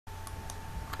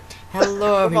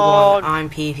Hello Come everyone, on. I'm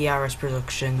PVRS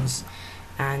Productions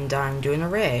and I'm doing a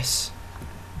race.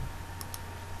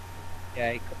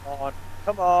 Okay, come on.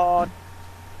 Come on.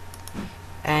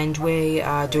 And we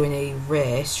are doing a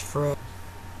race for...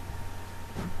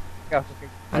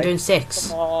 I'm doing 6,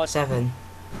 Come on. 7.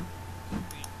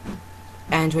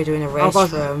 And we're doing a race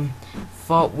from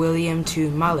Fort William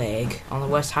to Mallaig on the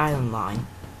West Highland Line.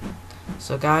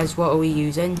 So guys, what are we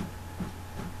using?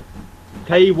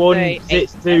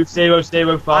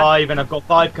 K162005, and I've got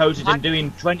 5 coaches and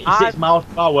doing 26 miles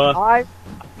per hour.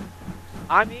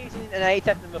 I'm using an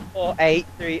ATEC number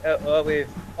 48300 with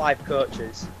 5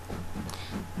 coaches.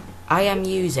 I am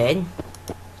using...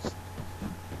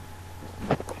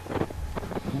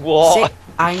 What?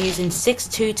 I'm using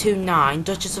 6229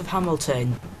 Duchess of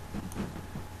Hamilton.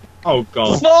 Oh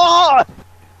god. What?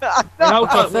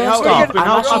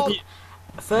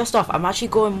 First off, I'm actually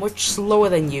going much slower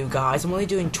than you guys. I'm only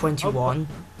doing 21.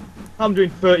 I'm doing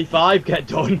 35, get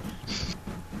done.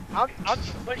 I'm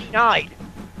 29.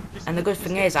 And the good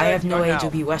thing is, I have no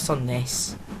AWS on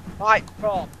this. Right,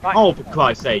 oh, for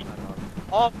Christ's sake.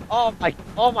 Oh my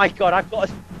god, I've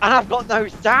got no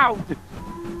sound.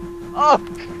 Oh.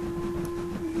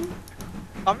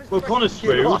 Well, Connor's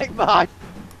screwed. Like mad.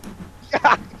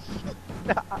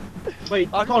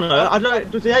 Wait, Connor,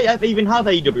 does he even have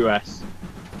AWS?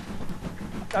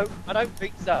 I don't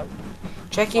think so.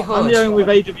 Check your HUD. I'm dealing with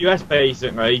AWS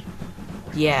basically.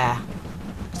 Yeah.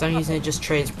 Because I'm using it just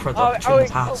trades product in the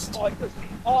past. Well,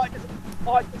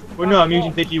 no, I'm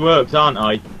using DigiWorks, aren't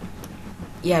I?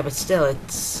 Yeah, but still,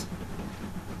 it's...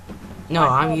 No,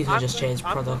 I'm using just trades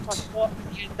product.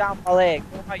 Down my leg.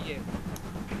 What about you?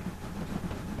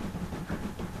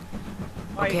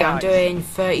 Okay, I'm doing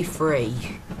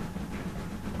 33.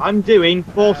 I'm doing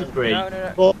 43.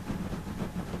 No.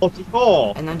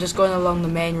 44. And I'm just going along the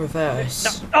main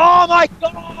reverse. No. Oh my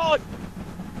god!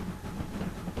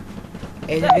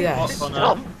 AWS.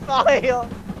 Stop file!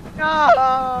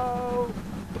 No!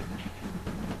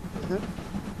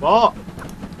 What?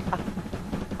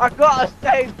 I've got to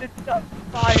save the stop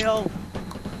file!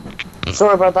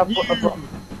 Sorry about that.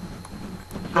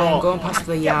 I'm going past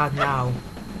the yard now.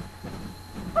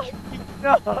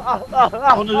 No!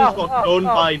 Connor just got done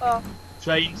by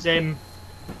train sim.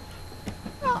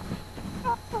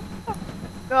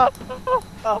 No!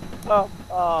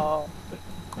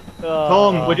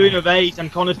 Tom, we're doing a race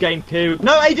and Connor's getting 2.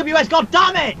 No, AWS, god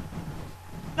damn it!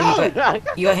 No!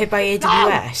 You got hit by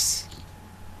AWS?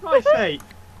 Christ's sake.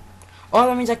 Oh,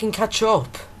 that means I can catch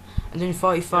up. I'm doing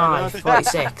 45,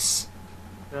 46.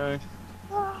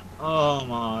 Oh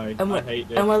my, I hate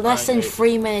this. And we're less than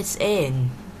 3 minutes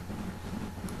in.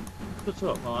 Shut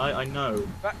up, I know.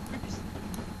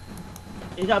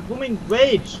 It's that blooming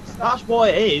bridge. That's what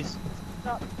it is.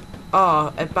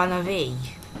 Oh, a Banavi.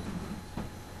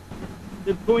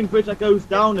 The blooming bridge that goes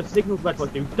down the signals red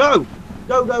light do. Go!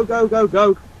 Go, go, go, go,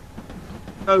 go.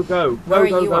 Go, go. Where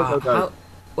Go, are you go, at? go, go.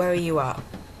 Where are you at?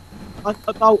 I'm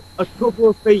about a couple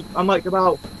of feet. I'm like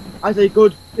about, I'd say,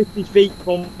 good 50 feet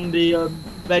from the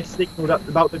red signal that's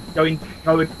about to going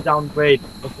down the bridge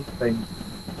or something.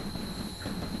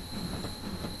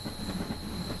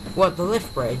 What, the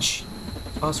lift bridge?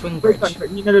 Or swing bridge?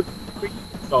 You know,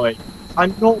 sorry.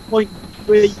 I'm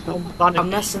 0.3 from Vanity. I'm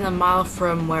less than a mile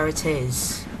from where it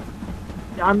is.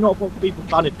 Yeah, I'm not 0.3 from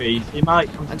Vanity. You might.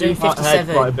 I'm doing ahead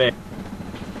 57. quite a bit.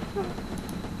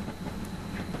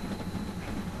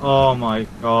 Oh my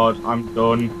god, I'm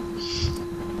done.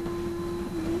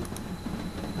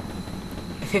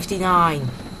 59.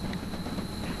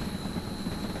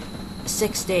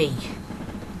 60.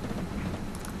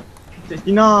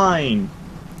 69.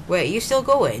 Wait, are you still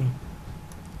going?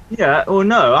 Yeah, well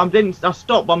no, I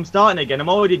stopped, I'm starting again, I'm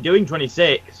already doing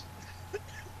 26.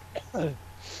 You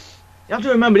have to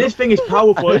remember, this thing is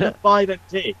powerful, it's a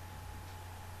 5MT.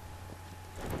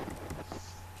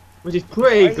 Which is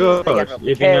pretty good,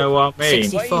 if you know what I mean.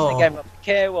 64.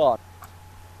 K1.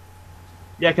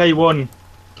 Yeah, K1.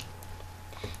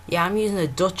 Yeah, I'm using a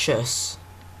Duchess.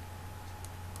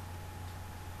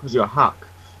 Because you're a hack.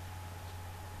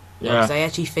 Yeah, because I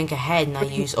actually think ahead and I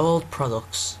use old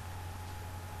products.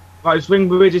 Right, the swing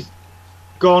bridge is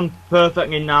gone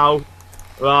perfectly now.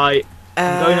 Right,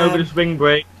 I'm going over the swing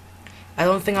bridge. I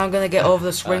don't think I'm going to get over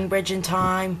the swing bridge in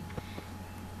time.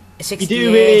 68. You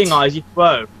do realise you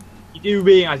throw. You do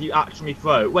realise you actually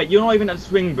throw. Wait, you're not even at the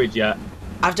swing bridge yet.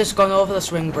 I've just gone over the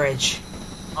swing bridge.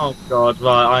 Oh god,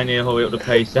 right, I need to hurry up the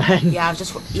pace then. Yeah, I've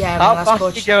just... Yeah, How my last fast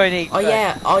coach... you going each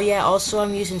way? Oh yeah, also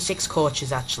I'm using 6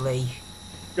 coaches actually.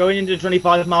 Going into the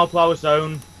 25 mile per hour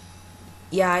zone.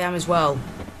 Yeah, I am as well.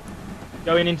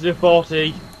 Going into the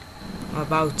 40. I'm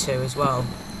about to as well.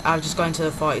 I've just gone to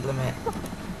the 40 limit.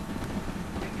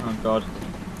 Oh god.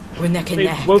 We're neck and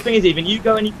neck. Well, the thing is, even you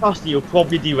go any faster, you'll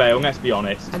probably derail. Let's be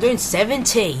honest. I'm doing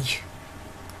 70.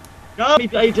 No,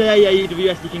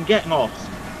 AWS, you can get lost.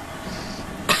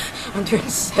 I'm doing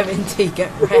 70.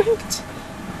 Get wrecked.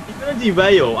 You're gonna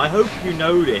derail. I hope you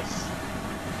know this.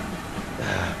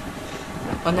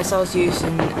 Unless I was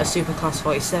using a Superclass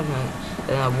 47,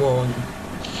 then I won't.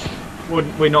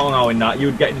 We're not allowing that.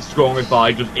 You'd get destroyed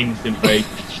by just instantly.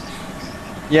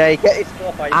 Yeah, you get his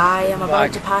score by. I am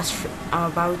about to pass.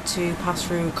 I'm about to pass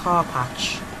through car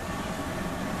patch.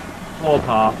 Core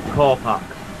pack.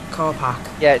 Car pack.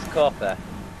 Yeah, it's Copper.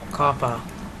 Copper.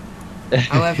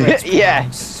 However, it's Yeah.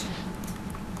 pronounced.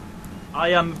 I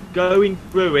am going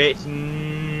through it.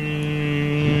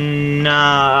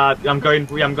 Nah, I'm going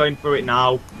through it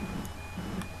now.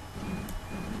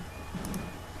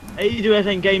 AWS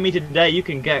ain't getting me today. You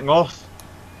can get lost.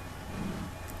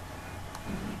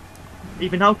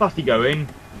 Even how fast are you going?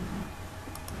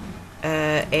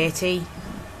 80.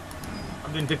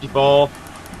 I'm doing 54.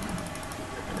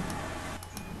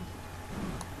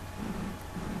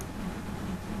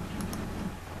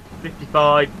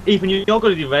 Ethan, you're not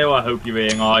going to derail, I hope you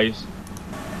realise.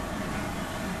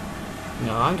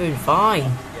 No, I'm doing fine.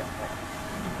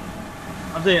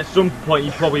 I'm saying at some point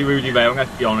you probably will derail,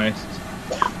 let's be honest.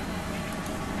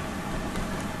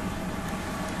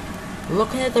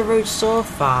 Looking at the route so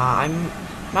far, I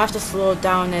might have to slow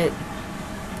down at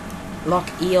Loch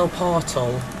Eel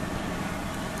Portal,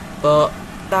 but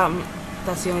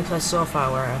that's the only place so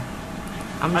far where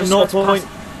I'm just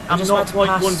about to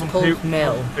pass Pulp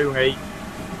Mill.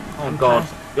 Oh god,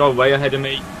 you're way ahead of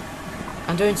me.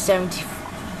 I'm doing 70.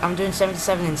 I'm doing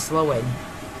 77 in slowing.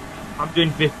 I'm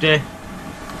doing 50.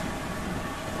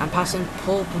 I'm passing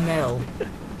Pulp Mill.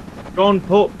 Gone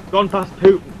past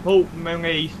Pulp Mill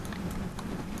East.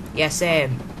 Yeah,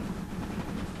 same.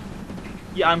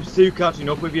 Yeah, I'm still catching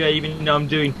up with you, even though I'm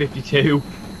doing 52.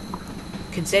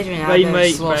 Considering I had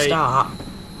a slow start.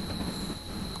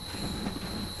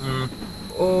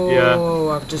 Oh,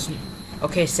 Yeah. I've just...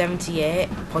 Okay,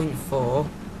 78.4.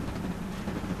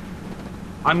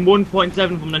 I'm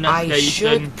 1.7 from the next I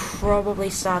station. should probably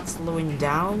start slowing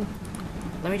down.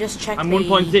 Let me just check I'm the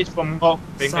 1.6 from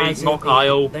Loch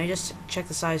Isle. Let me just check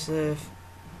the size of...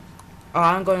 Oh,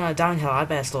 I'm going on a downhill. I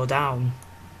better slow down.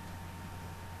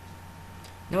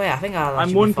 No way, I think I'll I'm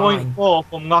actually be fine. 1.4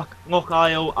 from Loch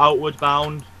Isle outward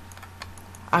bound.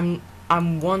 I'm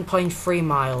 1.3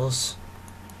 miles.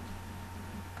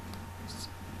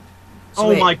 So Oh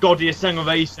wait, my god, the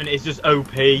acceleration is just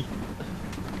OP.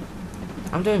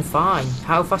 I'm doing fine.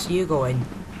 How fast are you going?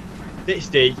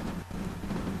 60.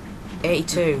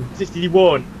 82.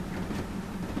 61.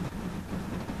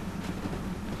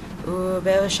 Ooh, a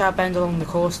bit of a sharp bend along the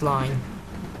coastline.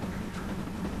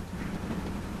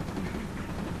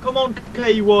 Come on,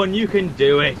 K1, you can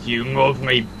do it, you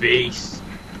lovely beast.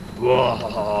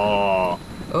 Whoa.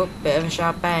 Oh, bit of a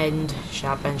sharp bend.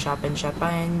 Sharp bend, sharp bend, sharp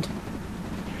bend.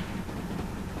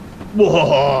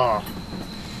 Whoa.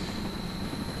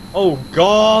 Oh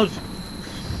god.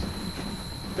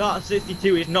 That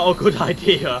 62 is not a good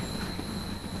idea.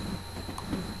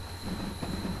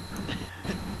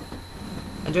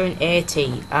 I'm doing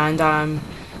 80 and I'm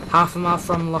half a mile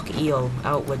from Loch Eel,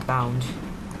 outward bound.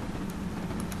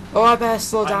 Oh, I better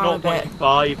slow down a bit.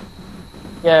 0.5.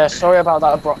 Yeah, sorry about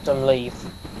that abrupt leave.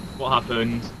 What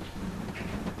happened?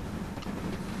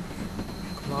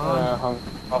 Come on.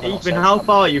 Ethan, how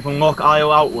far are you from Loch Isle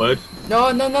outward?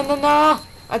 No, no, no, no, no!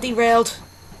 I derailed.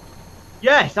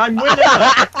 Yes, I'm winning!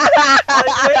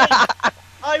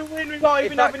 I win without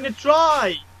even having to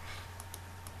try!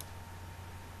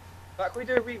 Back, we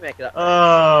do a remake of that.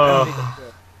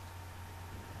 Oh.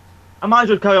 I might as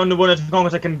well carry on the run as long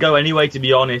as I can go anyway, to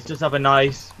be honest. Just have a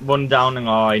nice run down the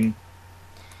line.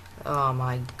 Oh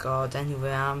my god,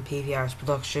 anyway, I'm PVR's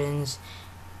Productions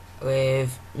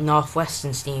with North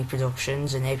Western Steamy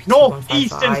Productions and AP North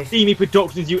Eastern Steamy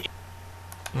Productions, you...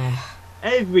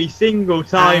 Every single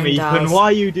time, And Ethan, why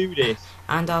you do this?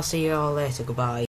 And I'll see you all later, goodbye.